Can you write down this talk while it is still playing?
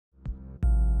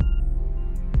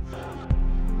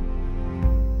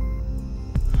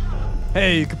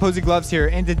Hey, Composing Gloves here,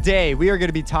 and today we are going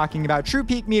to be talking about true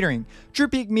peak metering. True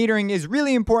peak metering is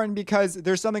really important because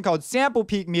there's something called sample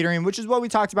peak metering, which is what we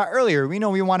talked about earlier. We know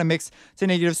we want to mix to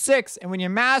 -6, and when you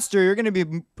master, you're going to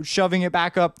be shoving it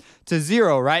back up to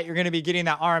 0, right? You're going to be getting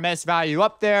that RMS value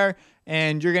up there,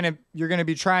 and you're going to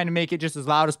be trying to make it just as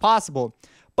loud as possible.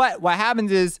 But what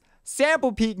happens is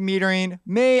sample peak metering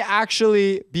may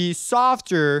actually be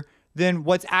softer than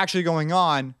what's actually going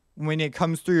on when it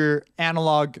comes through your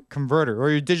analog converter or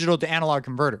your digital to analog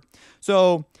converter.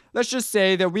 So let's just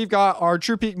say that we've got our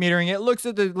true peak metering. It looks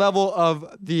at the level of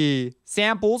the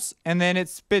samples and then it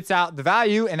spits out the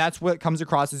value, and that's what comes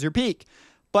across as your peak.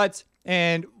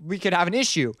 And we could have an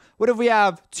issue. What if we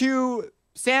have two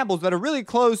samples that are really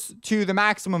close to the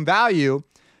maximum value?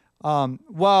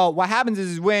 Well, what happens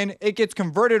is when it gets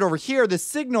converted over here, the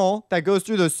signal that goes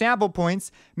through those sample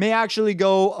points may actually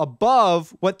go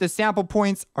above what the sample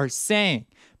points are saying.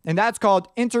 And that's called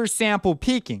intersample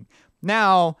peaking.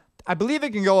 Now, I believe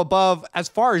it can go above as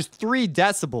far as 3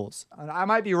 decibels. I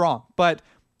might be wrong, but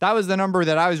that was the number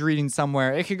that I was reading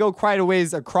somewhere. It could go quite a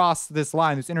ways across this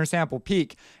line, this intersample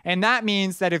peak. And that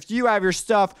means that if you have your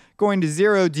stuff going to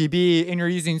 0 dB and you're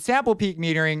using sample peak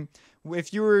metering,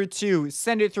 if you were to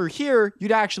send it through here,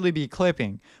 you'd actually be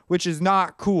clipping, which is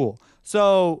not cool.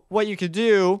 So what you could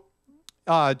do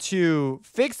to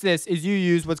fix this is you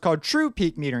use what's called true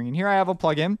peak metering. And here I have a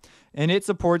plugin, and it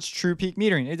supports true peak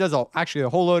metering. It does actually a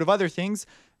whole load of other things,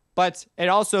 but it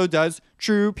also does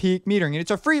true peak metering. And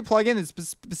it's a free plugin. It's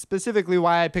specifically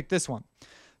why I picked this one.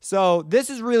 So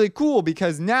this is really cool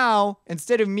because now,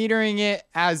 instead of metering it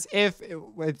as if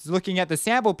it's looking at the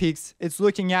sample peaks, it's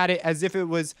looking at it as if it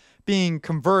was being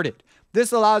converted.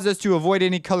 This allows us to avoid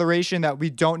any coloration that we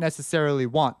don't necessarily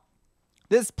want.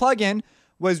 This plugin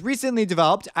was recently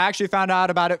developed. I actually found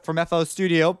out about it from FL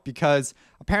Studio because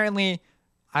apparently,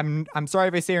 I'm sorry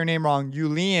if I say her name wrong,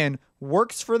 Yulian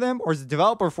works for them or is a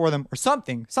developer for them or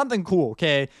something cool,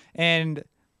 okay? And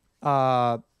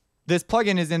this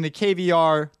plugin is in the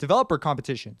KVR developer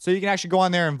competition. So you can actually go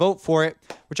on there and vote for it,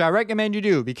 which I recommend you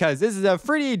do because this is a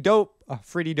pretty dope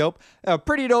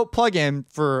plugin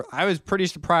for, I was pretty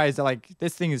surprised that like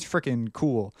this thing is freaking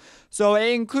cool. So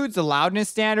it includes the loudness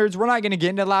standards. We're not going to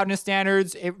get into loudness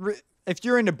standards. If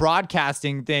you're into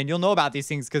broadcasting, then you'll know about these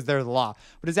things because they're the law.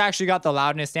 But it's actually got the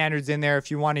loudness standards in there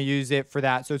if you want to use it for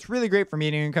that. So it's really great for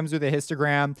metering. It comes with a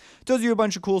histogram. It tells you a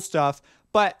bunch of cool stuff.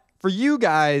 But for you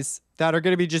guys that are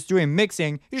going to be just doing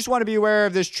mixing, you just want to be aware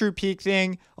of this true peak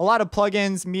thing. A lot of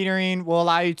plugins, metering, will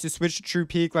allow you to switch to true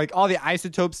peak. Like all the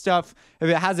isotope stuff, if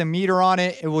it has a meter on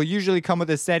it, it will usually come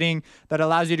with a setting that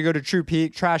allows you to go to true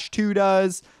peak. Trash 2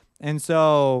 does. And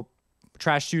so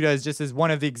Trash 2 does just as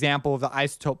one of the example of the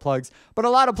isotope plugs. But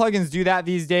a lot of plugins do that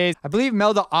these days. I believe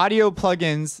Melda Audio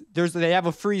plugins, they have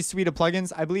a free suite of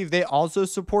plugins. I believe they also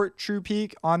support true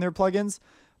peak on their plugins,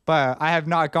 but I have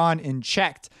not gone and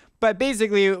checked. But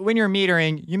basically, when you're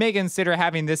metering, you may consider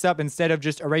having this up instead of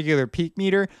just a regular peak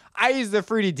meter. I use the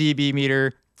Fruity dB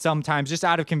meter sometimes just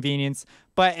out of convenience,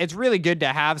 but it's really good to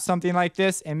have something like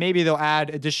this, and maybe they'll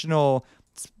add additional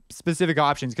specific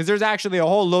options because there's actually a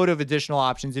whole load of additional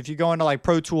options. If you go into like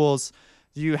Pro Tools,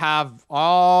 you have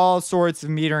all sorts of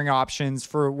metering options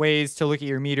for ways to look at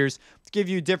your meters to give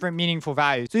you different meaningful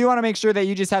values. So you want to make sure that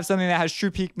you just have something that has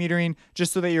true peak metering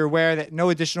just so that you're aware that no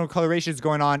additional coloration is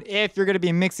going on if you're going to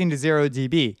be mixing to 0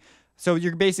 dB. So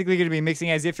you're basically going to be mixing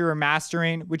as if you were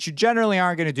mastering, which you generally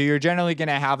aren't going to do. You're generally going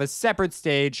to have a separate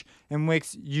stage in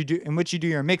which you do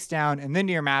your mix down and then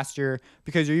do your master,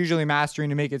 because you're usually mastering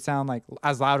to make it sound like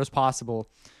as loud as possible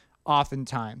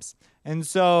oftentimes. And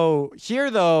so here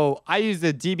though, I use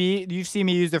the dB. You see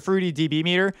me use the Fruity dB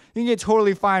meter. You can get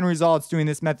totally fine results doing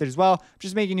this method as well.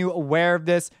 Just making you aware of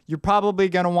this. You're probably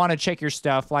going to want to check your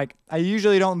stuff. Like I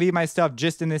usually don't leave my stuff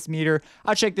just in this meter.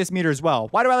 I'll check this meter as well.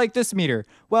 Why do I like this meter?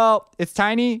 Well, it's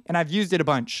tiny and I've used it a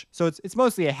bunch. So it's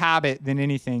mostly a habit than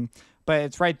anything, but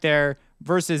it's right there.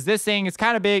 Versus this thing, it's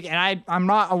kind of big, and I'm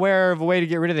not aware of a way to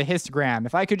get rid of the histogram.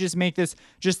 If I could just make this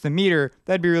just the meter,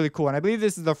 that'd be really cool. And I believe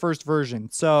this is the first version,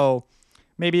 so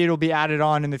maybe it'll be added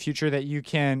on in the future that you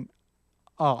can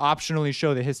optionally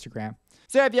show the histogram.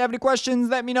 So if you have any questions,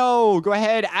 let me know. Go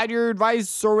ahead, add your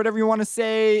advice or whatever you want to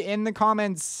say in the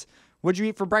comments. What'd you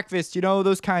eat for breakfast? You know,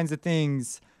 those kinds of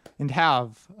things. And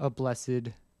have a blessed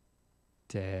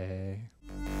day.